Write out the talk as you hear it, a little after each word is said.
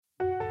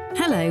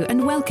Hello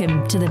and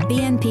welcome to the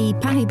BNP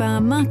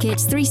Paribas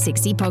Markets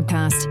 360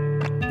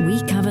 podcast.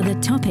 We cover the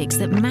topics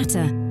that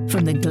matter,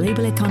 from the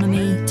global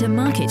economy to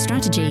market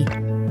strategy.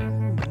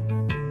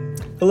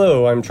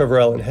 Hello, I'm Trevor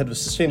Allen, Head of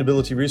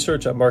Sustainability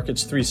Research at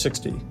Markets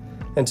 360.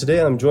 And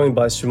today I'm joined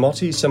by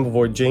Sumati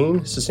Sembavoy-Jain,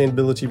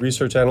 Sustainability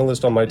Research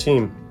Analyst on my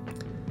team.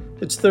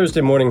 It's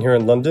Thursday morning here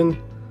in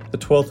London, the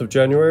 12th of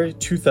January,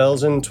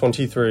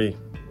 2023.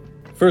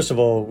 First of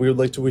all, we would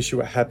like to wish you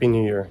a Happy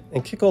New Year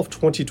and kick off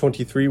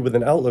 2023 with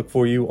an outlook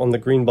for you on the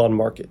green bond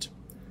market.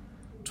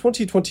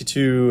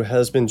 2022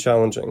 has been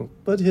challenging,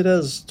 but it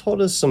has taught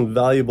us some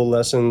valuable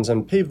lessons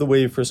and paved the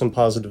way for some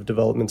positive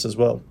developments as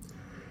well.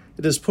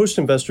 It has pushed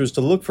investors to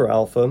look for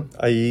alpha,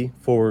 i.e.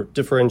 for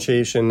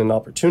differentiation and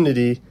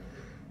opportunity,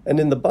 and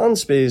in the bond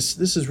space,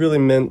 this has really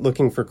meant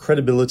looking for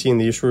credibility in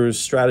the issuer's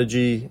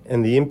strategy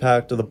and the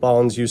impact of the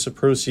bond's use of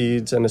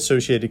proceeds and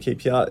associated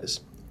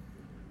KPIs.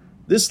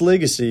 This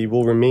legacy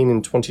will remain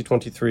in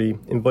 2023,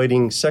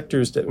 inviting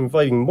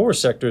more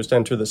sectors to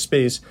enter the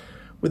space,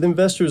 with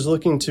investors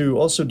looking to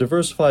also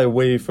diversify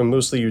away from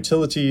mostly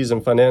utilities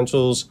and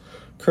financials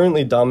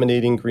currently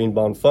dominating green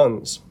bond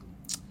funds.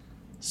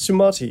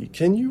 Sumati,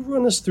 can you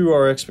run us through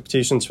our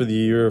expectations for the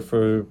year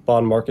for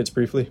bond markets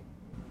briefly?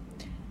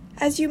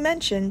 As you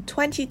mentioned,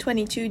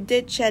 2022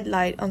 did shed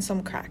light on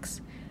some cracks.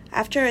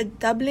 After a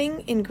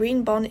doubling in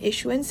green bond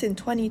issuance in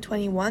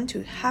 2021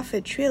 to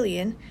 $500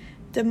 billion,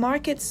 the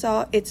market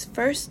saw its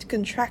first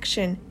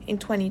contraction in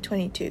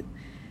 2022.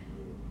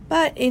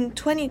 But in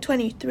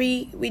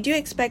 2023, we do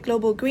expect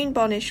global green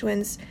bond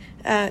issuance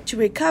to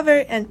recover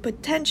and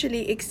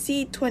potentially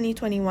exceed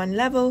 2021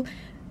 level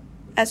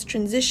as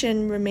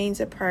transition remains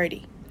a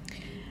priority.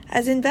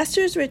 As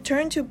investors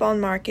return to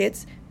bond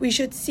markets, we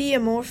should see a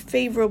more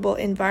favorable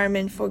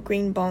environment for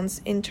green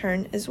bonds in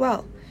turn as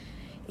well.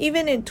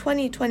 Even in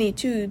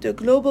 2022, the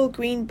global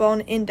green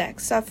bond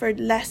index suffered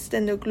less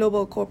than the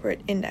global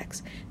corporate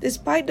index,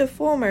 despite the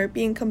former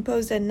being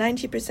composed at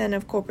 90%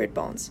 of corporate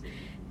bonds.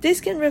 This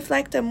can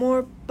reflect a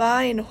more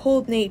buy and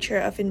hold nature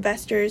of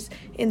investors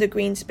in the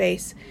green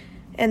space,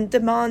 and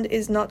demand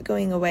is not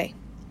going away.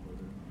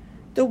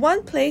 The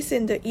one place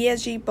in the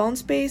ESG bond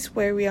space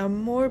where we are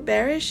more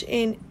bearish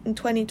in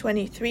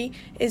 2023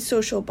 is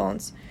social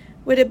bonds.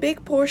 With a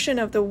big portion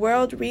of the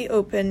world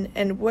reopened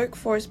and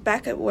workforce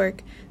back at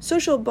work,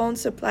 social bond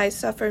supply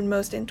suffered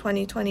most in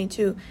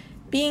 2022,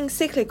 being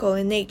cyclical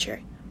in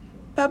nature.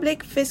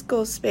 Public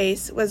fiscal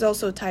space was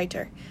also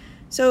tighter.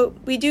 So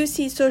we do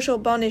see social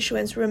bond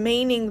issuance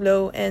remaining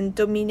low and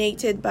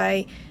dominated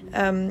by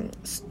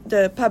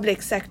the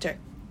public sector.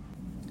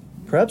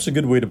 Perhaps a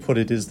good way to put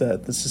it is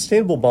that the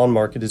sustainable bond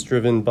market is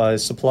driven by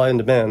supply and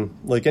demand,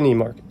 like any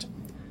market.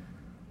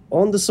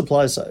 On the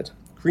supply side,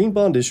 green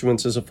bond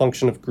issuance is a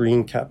function of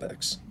green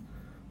capex.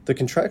 The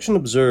contraction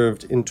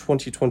observed in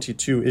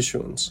 2022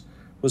 issuance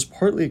was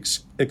partly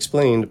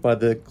explained by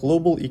the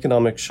global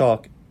economic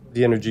shock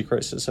the energy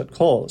crisis had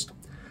caused,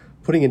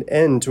 putting an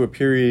end to a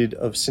period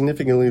of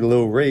significantly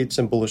low rates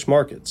and bullish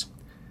markets.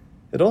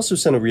 It also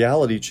sent a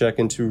reality check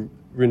into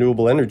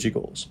renewable energy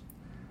goals.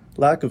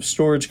 Lack of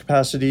storage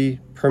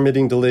capacity,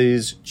 permitting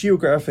delays,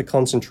 geographic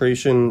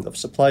concentration of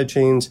supply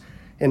chains,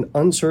 and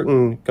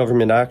uncertain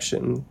government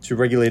action to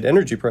regulate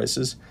energy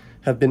prices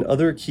have been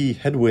other key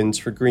headwinds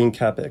for green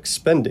capex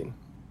spending.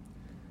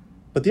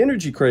 But the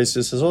energy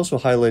crisis has also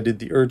highlighted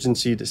the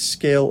urgency to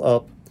scale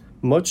up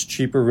much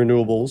cheaper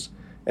renewables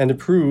and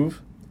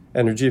improve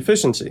energy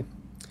efficiency.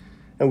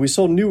 And we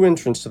saw new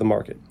entrants to the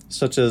market,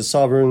 such as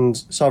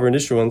sovereign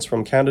issuance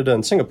from Canada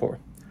and Singapore.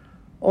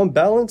 On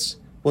balance,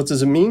 what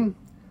does it mean?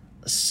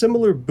 A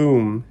similar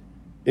boom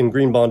in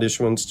green bond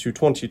issuance to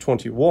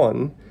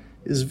 2021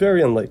 is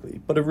very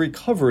unlikely, but a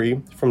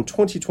recovery from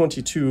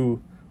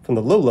 2022, from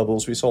the low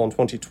levels we saw in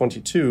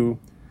 2022,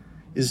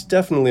 is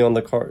definitely on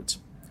the cards.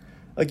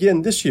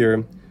 Again, this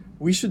year,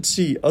 we should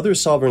see other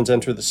sovereigns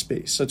enter the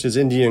space, such as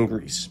India and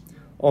Greece.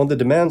 On the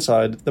demand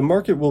side, the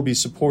market will be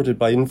supported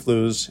by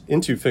inflows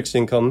into fixed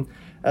income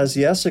as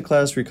the asset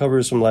class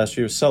recovers from last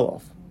year's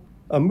sell-off.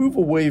 A move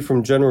away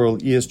from general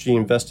ESG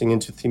investing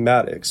into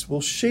thematics will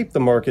shape the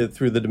market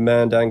through the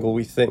demand angle,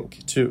 we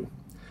think, too.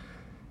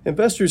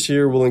 Investors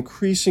here will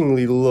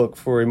increasingly look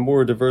for a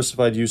more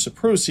diversified use of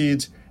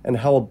proceeds and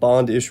how a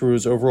bond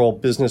issuer's overall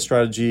business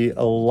strategy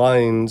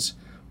aligns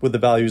with the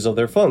values of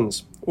their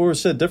funds, or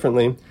said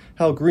differently,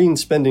 how green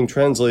spending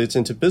translates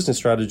into business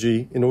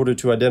strategy in order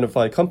to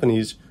identify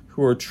companies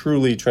who are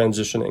truly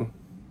transitioning.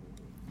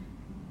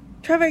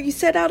 Trevor, you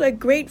set out a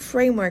great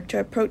framework to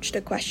approach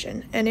the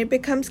question, and it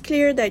becomes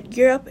clear that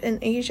Europe and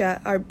Asia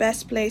are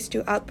best placed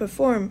to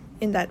outperform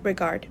in that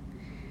regard.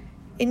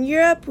 In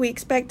Europe, we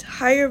expect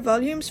higher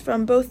volumes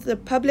from both the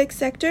public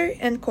sector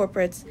and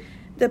corporates.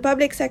 The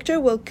public sector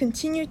will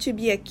continue to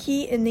be a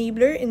key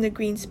enabler in the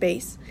green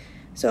space.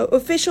 So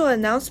official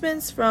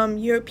announcements from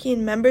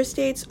European member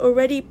states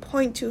already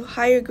point to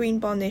higher green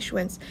bond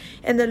issuance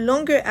and a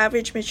longer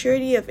average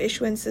maturity of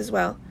issuance as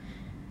well.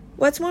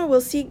 What's more, we'll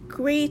see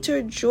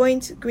greater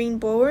joint green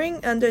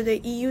borrowing under the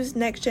EU's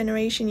Next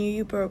Generation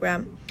EU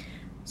program.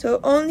 So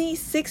only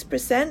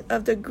 6%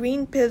 of the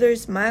Green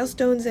Pillar's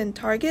milestones and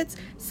targets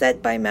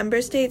set by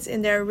member states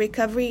in their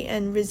recovery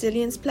and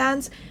resilience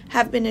plans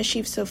have been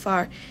achieved so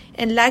far,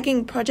 and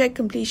lagging project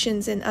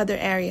completions in other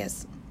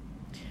areas.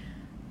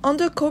 On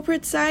the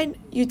corporate side,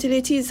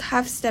 utilities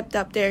have stepped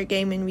up their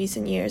game in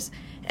recent years,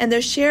 and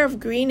their share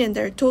of green in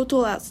their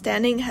total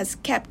outstanding has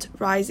kept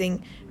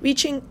rising,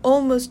 reaching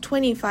almost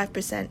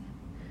 25%.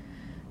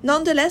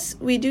 Nonetheless,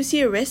 we do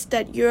see a risk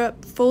that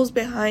Europe falls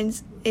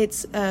behind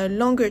its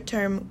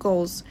longer-term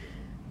goals,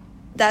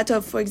 that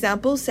of, for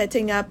example,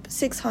 setting up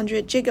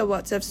 600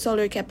 gigawatts of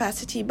solar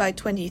capacity by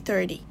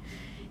 2030.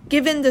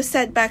 Given the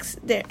setbacks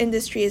their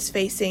industry is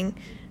facing,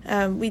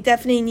 we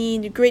definitely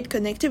need grid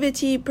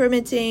connectivity,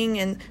 permitting,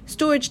 and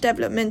storage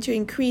development to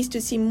increase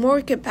to see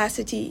more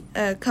capacity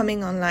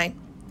coming online.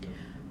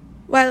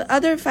 While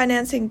other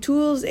financing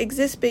tools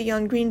exist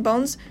beyond green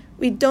bonds,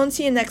 we don't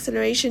see an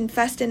acceleration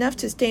fast enough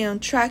to stay on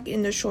track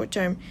in the short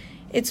term.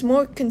 It's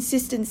more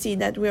consistency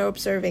that we're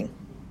observing.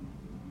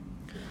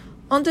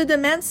 On the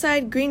demand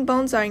side, green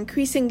bonds are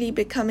increasingly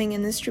becoming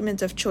an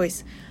instrument of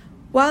choice.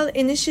 While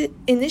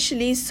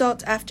initially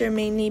sought after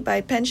mainly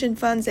by pension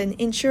funds and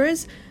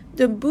insurers,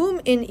 the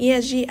boom in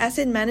ESG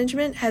asset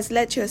management has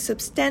led to a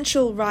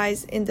substantial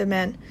rise in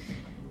demand.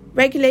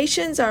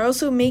 Regulations are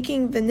also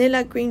making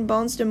vanilla green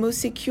bonds the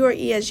most secure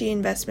ESG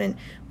investment,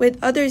 with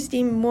others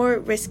deemed more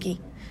risky.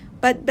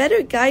 But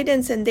better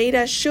guidance and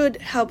data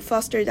should help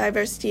foster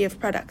diversity of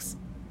products.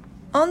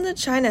 On the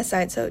China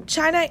side,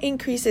 China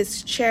increased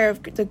its share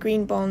of the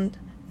green bond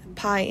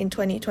pie in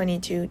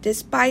 2022,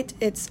 despite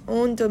its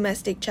own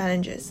domestic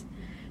challenges.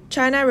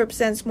 China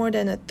represents more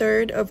than a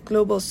third of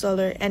global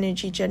solar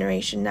energy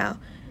generation now,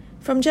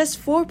 from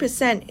just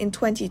 4% in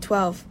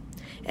 2012,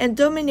 and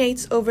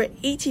dominates over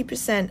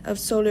 80% of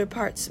solar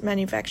parts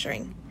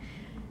manufacturing.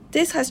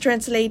 This has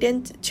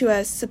translated to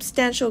a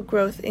substantial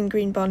growth in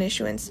green bond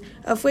issuance,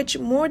 of which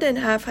more than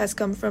half has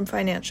come from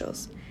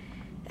financials.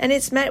 And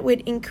it's met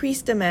with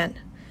increased demand,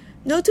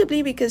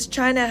 notably because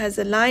China has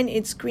aligned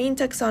its green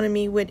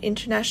taxonomy with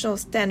international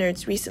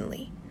standards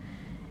recently.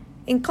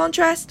 In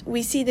contrast,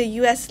 we see the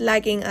US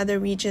lagging other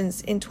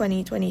regions in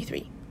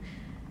 2023.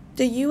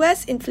 The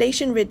US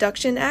Inflation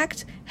Reduction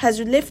Act has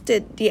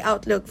lifted the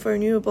outlook for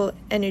renewable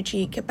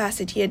energy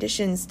capacity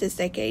additions this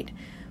decade,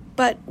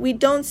 but we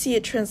don't see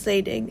it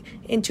translating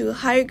into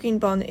higher green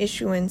bond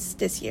issuance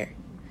this year.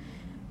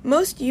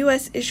 Most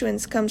US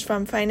issuance comes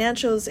from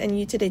financials and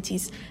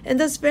utilities, and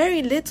thus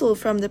very little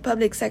from the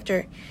public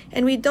sector,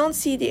 and we don't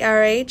see the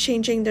IRA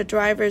changing the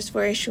drivers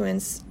for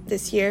issuance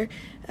this year.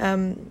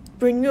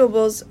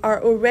 Renewables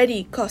are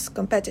already cost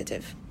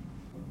competitive.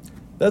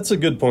 That's a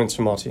good point,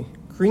 Sumati.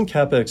 Green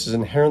capex is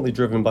inherently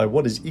driven by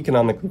what is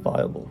economically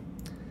viable.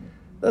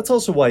 That's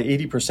also why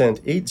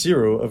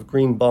 80% of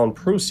green bond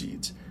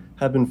proceeds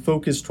have been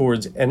focused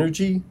towards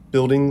energy,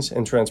 buildings,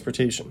 and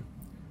transportation.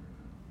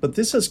 But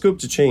this has scope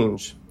to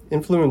change,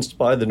 influenced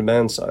by the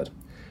demand side.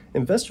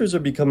 Investors are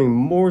becoming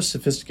more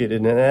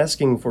sophisticated and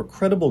asking for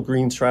credible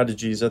green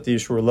strategies at the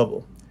issuer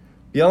level,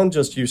 beyond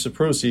just use of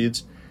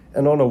proceeds,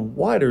 and on a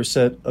wider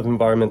set of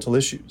environmental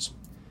issues.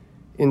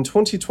 In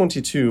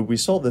 2022, we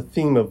saw the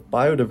theme of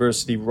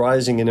biodiversity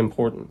rising in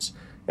importance,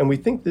 and we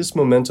think this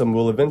momentum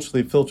will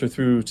eventually filter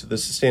through to the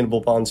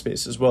sustainable bond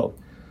space as well,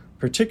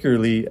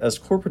 particularly as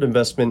corporate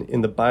investment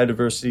in the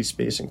biodiversity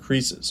space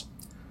increases.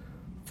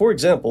 For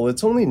example,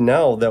 it's only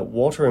now that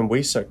water and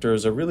waste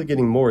sectors are really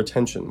getting more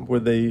attention,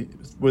 with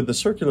the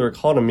circular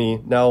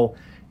economy now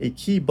a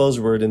key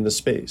buzzword in the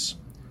space.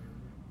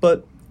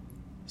 But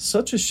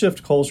such a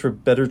shift calls for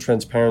better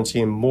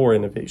transparency and more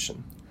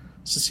innovation.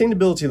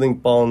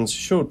 Sustainability-linked bonds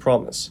showed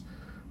promise,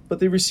 but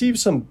they received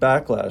some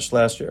backlash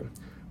last year.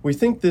 We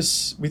think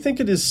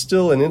it is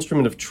still an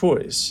instrument of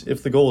choice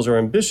if the goals are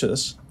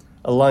ambitious,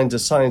 aligned to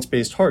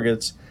science-based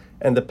targets,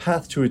 and the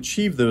path to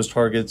achieve those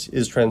targets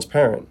is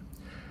transparent.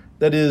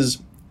 That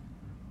is,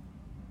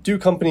 do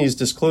companies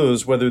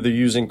disclose whether they're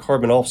using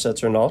carbon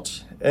offsets or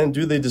not? And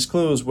do they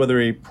disclose whether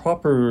a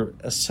proper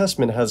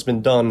assessment has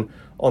been done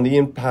on the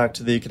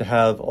impact they could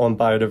have on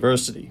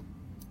biodiversity?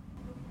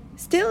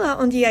 Still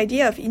on the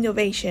idea of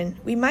innovation,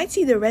 we might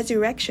see the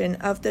resurrection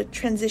of the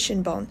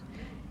transition bond.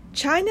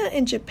 China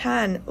and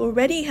Japan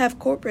already have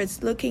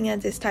corporates looking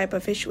at this type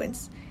of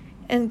issuance,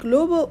 and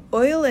global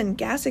oil and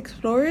gas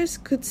explorers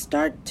could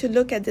start to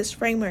look at this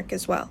framework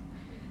as well.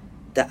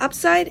 The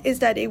upside is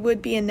that it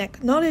would be an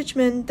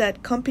acknowledgement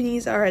that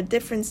companies are at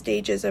different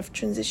stages of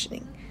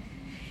transitioning,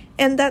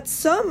 and that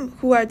some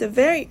who are at the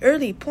very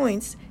early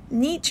points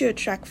need to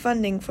attract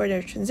funding for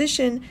their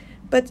transition,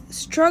 but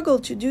struggle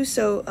to do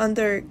so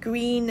under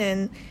green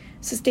and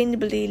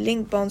sustainability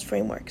linked bonds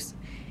frameworks.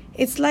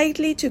 It's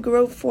likely to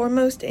grow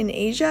foremost in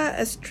Asia,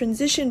 as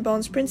transition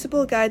bonds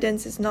principal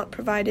guidance is not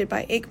provided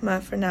by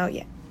ICMA for now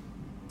yet.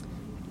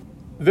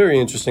 Very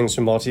interesting,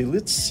 Sumati.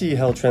 Let's see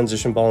how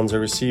transition bonds are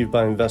received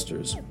by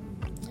investors.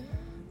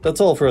 That's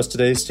all for us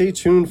today. Stay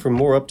tuned for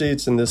more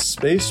updates in this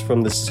space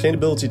from the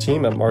sustainability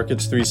team at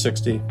Markets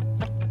 360.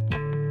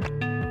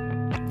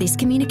 This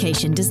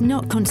communication does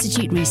not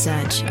constitute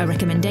research, a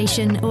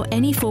recommendation, or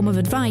any form of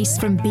advice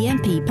from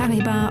BNP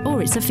Paribas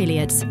or its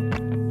affiliates.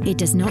 It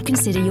does not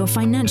consider your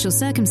financial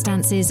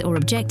circumstances or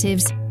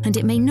objectives, and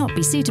it may not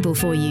be suitable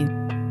for you.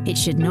 It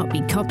should not be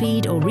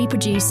copied or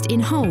reproduced in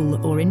whole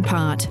or in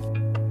part.